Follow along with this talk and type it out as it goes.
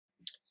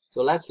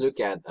So let's look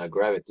at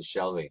gravity,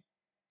 shall we?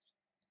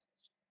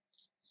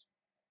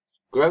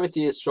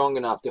 Gravity is strong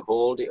enough to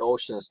hold the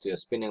oceans to a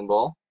spinning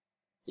ball,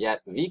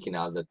 yet weak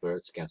enough that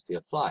birds can still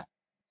fly.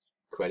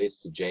 Credits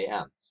to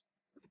J.M.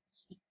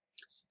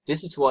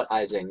 This is what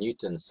Isaac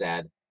Newton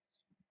said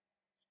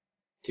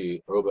to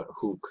Robert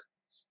Hooke.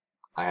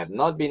 I have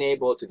not been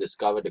able to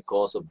discover the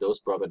cause of those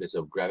properties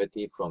of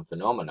gravity from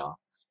phenomena,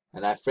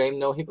 and I frame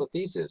no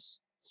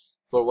hypothesis.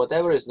 For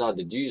whatever is not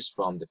deduced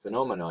from the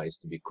phenomena is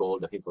to be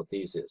called a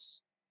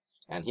hypothesis.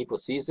 And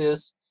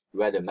hypotheses,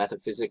 whether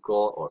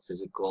metaphysical or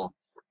physical,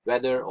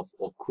 whether of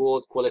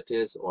occult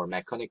qualities or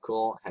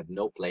mechanical, have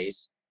no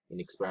place in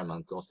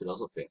experimental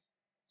philosophy.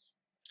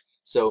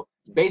 So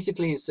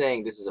basically he's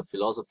saying this is a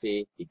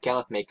philosophy, he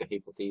cannot make a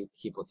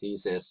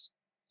hypothesis,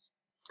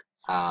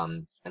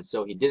 and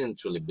so he didn't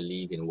truly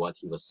believe in what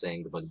he was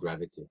saying about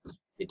gravity.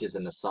 It is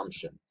an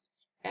assumption.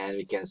 And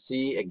we can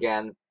see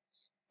again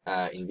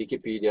in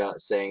Wikipedia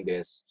saying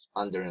this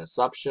under an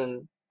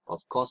assumption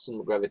of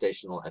constant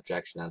gravitational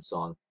attraction and so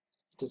on.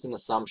 It is an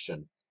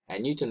assumption,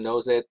 and Newton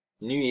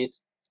knew it,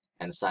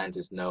 and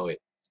scientists know it.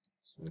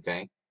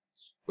 Okay,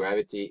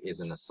 gravity is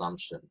an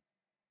assumption.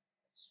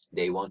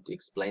 They want to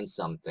explain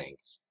something,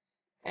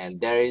 and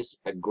there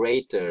is a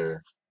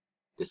greater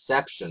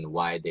deception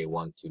why they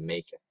want to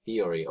make a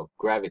theory of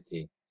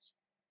gravity,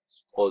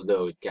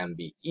 although it can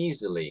be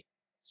easily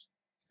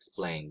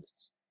explained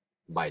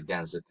by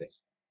density.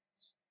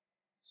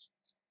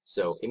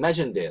 So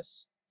imagine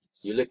this.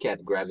 You look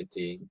at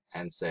gravity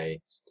and say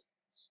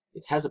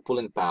it has a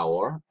pulling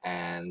power,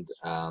 and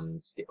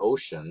the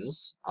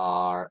oceans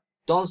are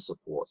tons of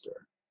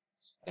water,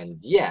 and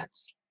yet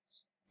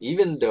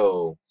even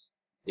though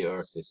the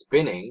earth is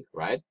spinning,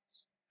 right,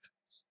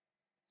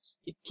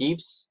 it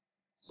keeps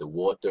the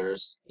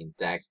waters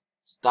intact,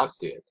 stuck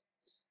to it.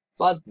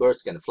 But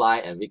birds can fly,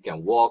 and we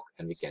can walk,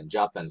 and we can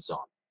jump, and so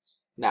on.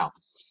 Now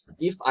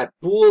if I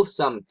pull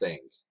something,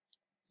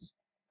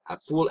 I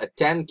pull a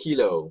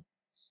 10-kilo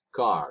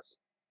cart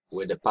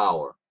with the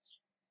power,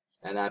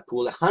 and I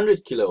pull a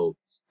 100-kilo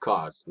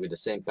cart with the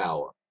same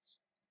power.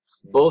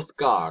 Both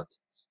carts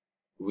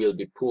will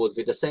be pulled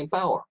with the same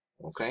power,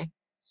 okay?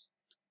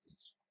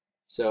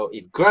 So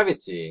if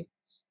gravity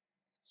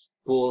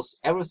pulls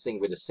everything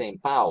with the same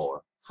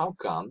power, how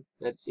come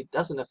that it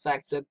doesn't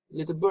affect that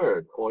little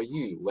bird or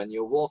you when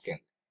you're walking?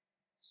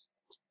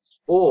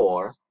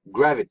 Or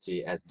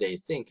gravity, as they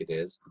think it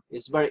is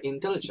very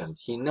intelligent.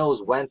 He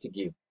knows when to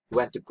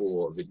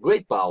pull with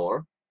great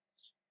power,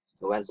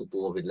 when to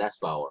pull with less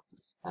power.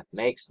 That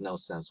makes no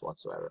sense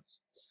whatsoever.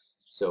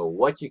 So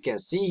what you can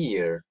see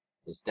here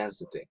is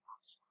density,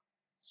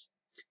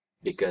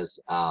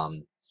 because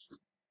the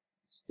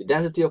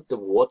density of the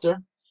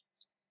water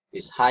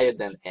is higher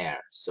than air,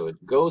 so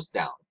it goes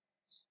down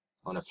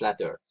on a flat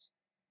earth.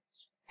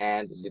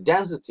 And the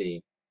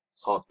density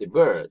of the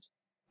bird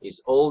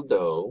is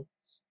although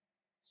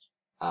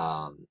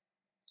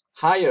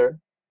higher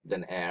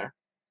than air,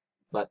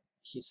 but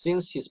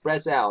since he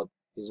spreads out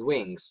his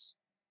wings,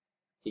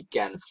 he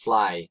can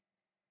fly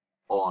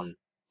on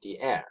the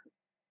air.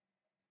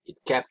 It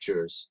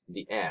captures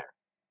the air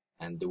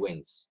and the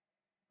winds.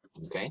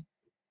 Okay.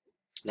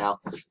 Now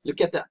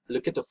look at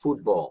the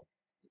football.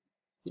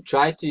 You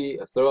try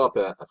to throw up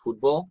a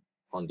football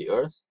on the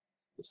earth,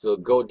 it will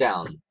go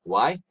down.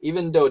 Why?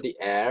 Even though the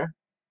air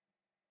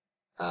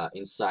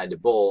inside the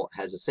ball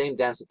has the same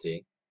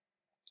density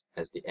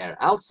as the air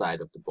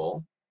outside of the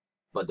ball,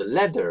 but the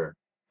leather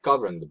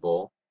covering the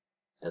ball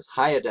has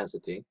higher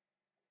density,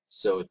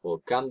 so it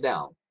will come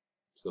down,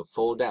 it will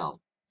fall down.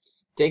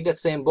 Take that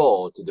same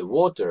ball to the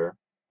water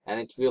and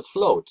it will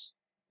float,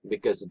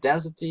 because the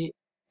density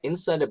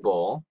inside the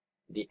ball,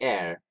 the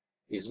air,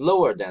 is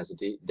lower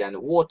density than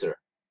water.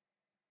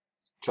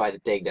 Try to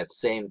take that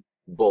same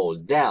ball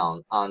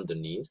down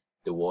underneath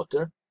the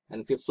water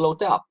and it will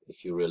float up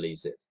if you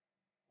release it.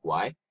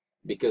 Why?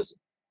 Because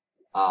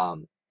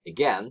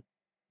again,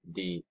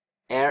 the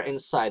air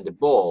inside the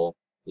ball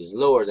is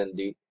lower than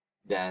the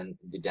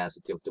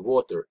density of the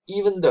water,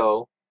 even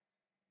though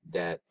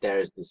that there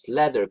is this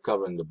leather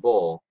covering the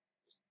ball.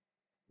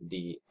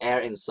 The air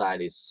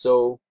inside is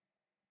so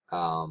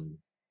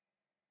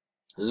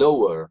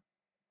lower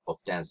of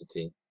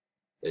density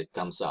that it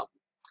comes up.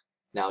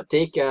 Now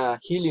take a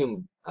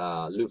helium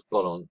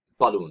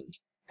balloon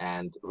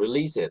and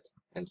release it,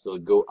 and it will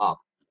go up,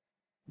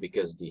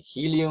 because the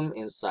helium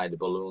inside the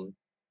balloon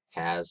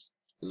has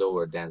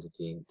lower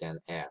density than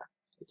air.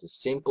 It is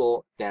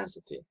simple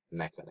density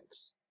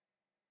mechanics.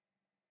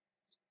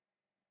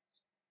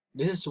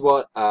 This is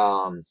what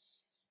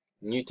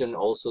Newton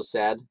also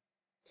said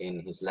in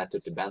his letter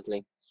to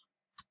Bentley,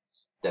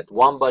 that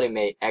one body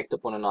may act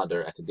upon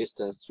another at a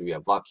distance through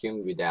a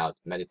vacuum without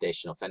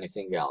meditation of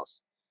anything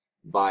else,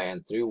 by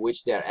and through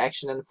which their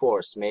action and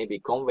force may be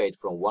conveyed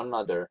from one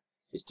another,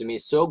 is to me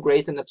so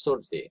great an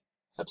absurdity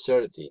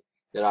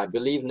that I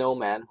believe no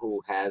man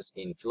who has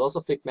in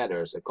philosophic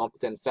matters a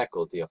competent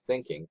faculty of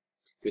thinking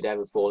could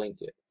ever fall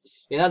into it.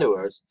 In other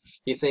words,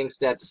 he thinks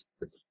that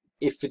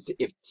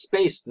if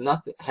space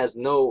has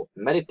no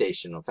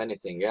meditation of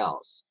anything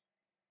else,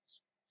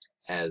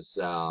 as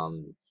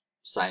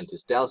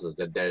scientists tells us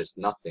that there is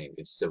nothing,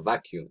 it's a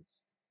vacuum.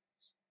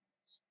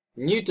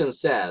 Newton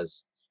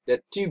says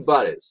that two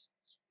bodies,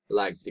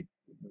 like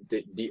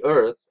the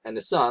earth and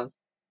the sun,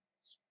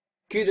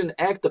 couldn't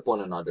act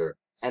upon another,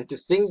 and to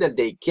think that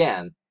they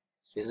can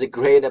is a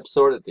great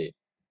absurdity.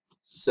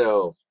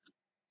 So,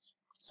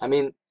 I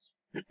mean,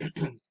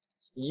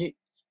 you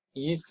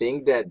you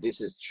think that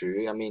this is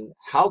true? I mean,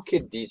 how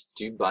could these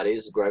two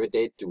bodies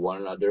gravitate to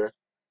one another?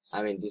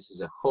 I mean, this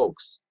is a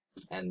hoax,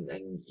 and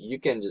you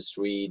can just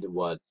read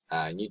what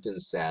Newton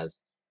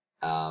says.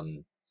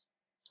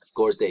 Of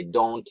course, they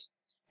don't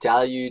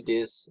tell you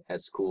this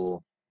at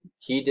school.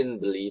 He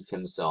didn't believe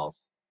himself.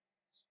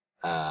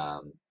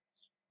 Um,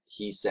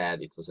 he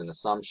said it was an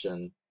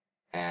assumption,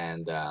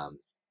 and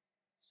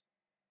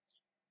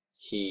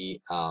he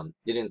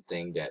didn't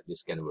think that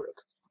this can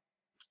work.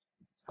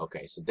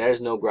 Okay, so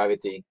there's no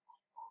gravity.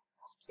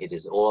 It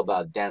is all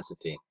about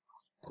density,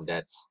 and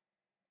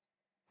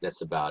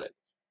that's about it.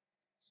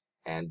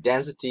 And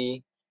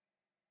density,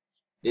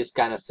 this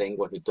kind of thing,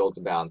 what we talked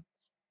about,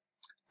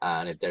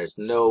 and if there's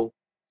no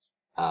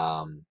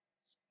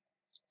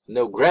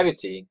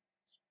gravity,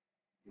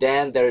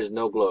 then there is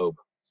no globe.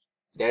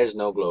 There is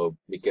no globe,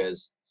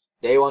 because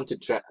they want to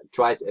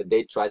try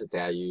to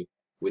tell you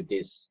with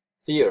this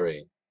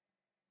theory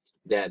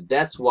that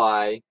that's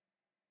why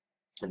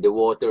the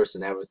waters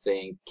and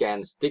everything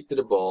can stick to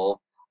the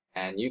ball,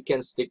 and you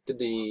can stick to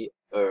the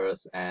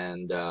earth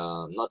and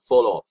not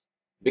fall off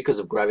because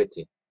of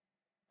gravity.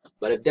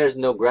 But if there's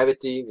no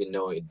gravity, we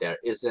know there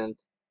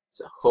isn't.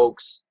 It's a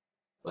hoax.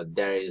 But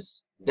there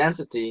is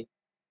density,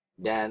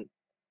 then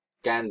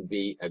can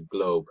be a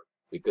globe,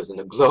 because in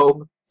a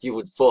globe you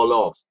would fall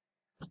off,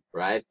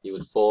 right? You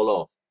would fall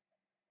off,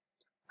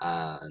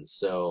 and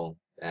so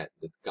that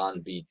it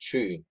can't be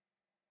true.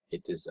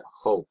 It is a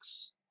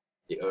hoax.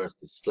 The earth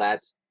is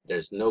flat.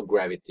 There's no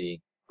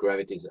gravity.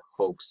 Gravity is a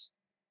hoax.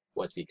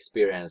 What we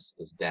experience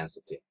is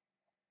density.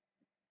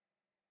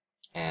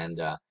 And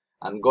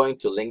I'm going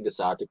to link this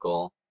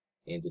article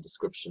in the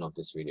description of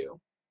this video.